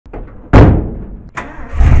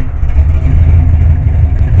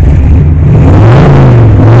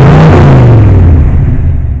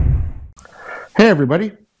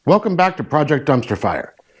everybody, welcome back to Project Dumpster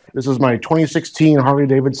Fire. This is my 2016 Harley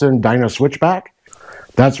Davidson Dyna Switchback.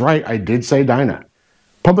 That's right, I did say Dyna.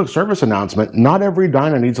 Public service announcement, not every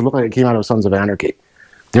Dyna needs to look like it came out of Sons of Anarchy.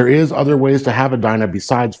 There is other ways to have a Dyna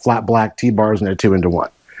besides flat black T-bars and a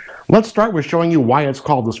 2-into-1. Let's start with showing you why it's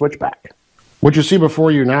called the Switchback. What you see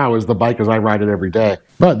before you now is the bike as I ride it every day,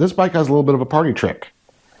 but this bike has a little bit of a party trick.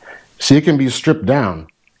 See, it can be stripped down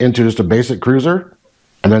into just a basic cruiser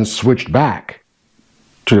and then switched back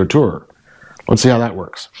to a tourer. Let's see how that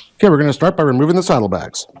works. Okay, we're going to start by removing the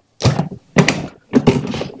saddlebags,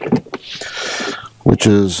 which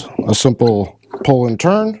is a simple pull and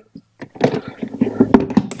turn.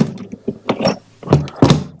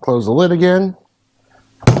 Close the lid again.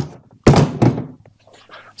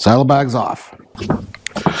 Saddlebags off.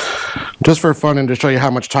 Just for fun and to show you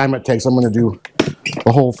how much time it takes, I'm going to do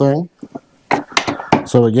the whole thing.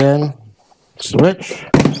 So again, switch,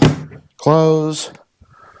 close,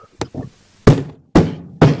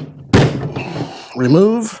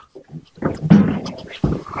 remove.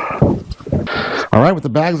 All right, with the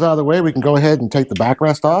bags out of the way, we can go ahead and take the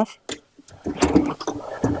backrest off.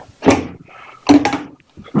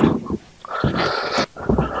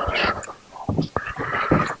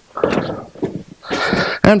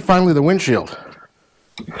 And finally, the windshield.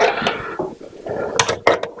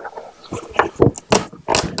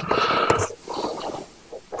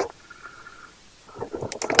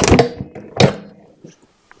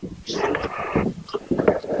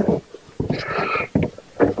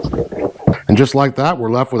 And just like that,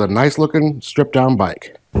 we're left with a nice looking stripped down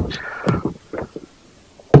bike.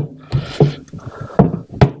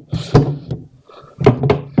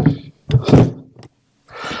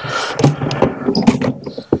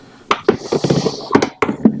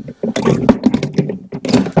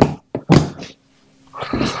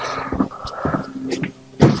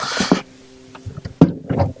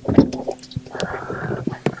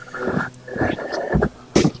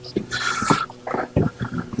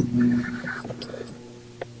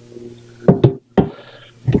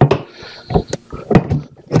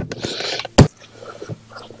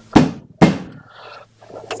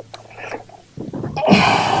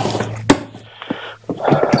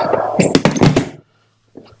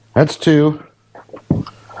 That's two.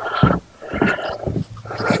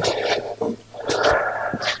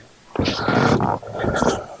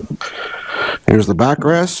 Here's the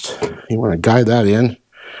backrest. You want to guide that in.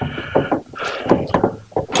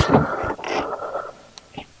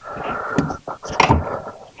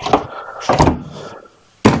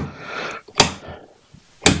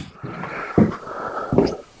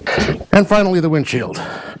 And finally, the windshield.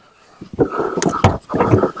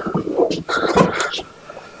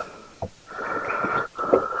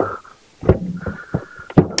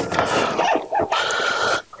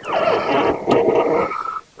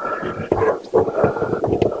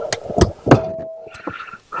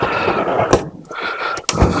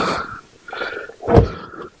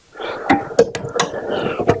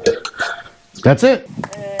 That's it.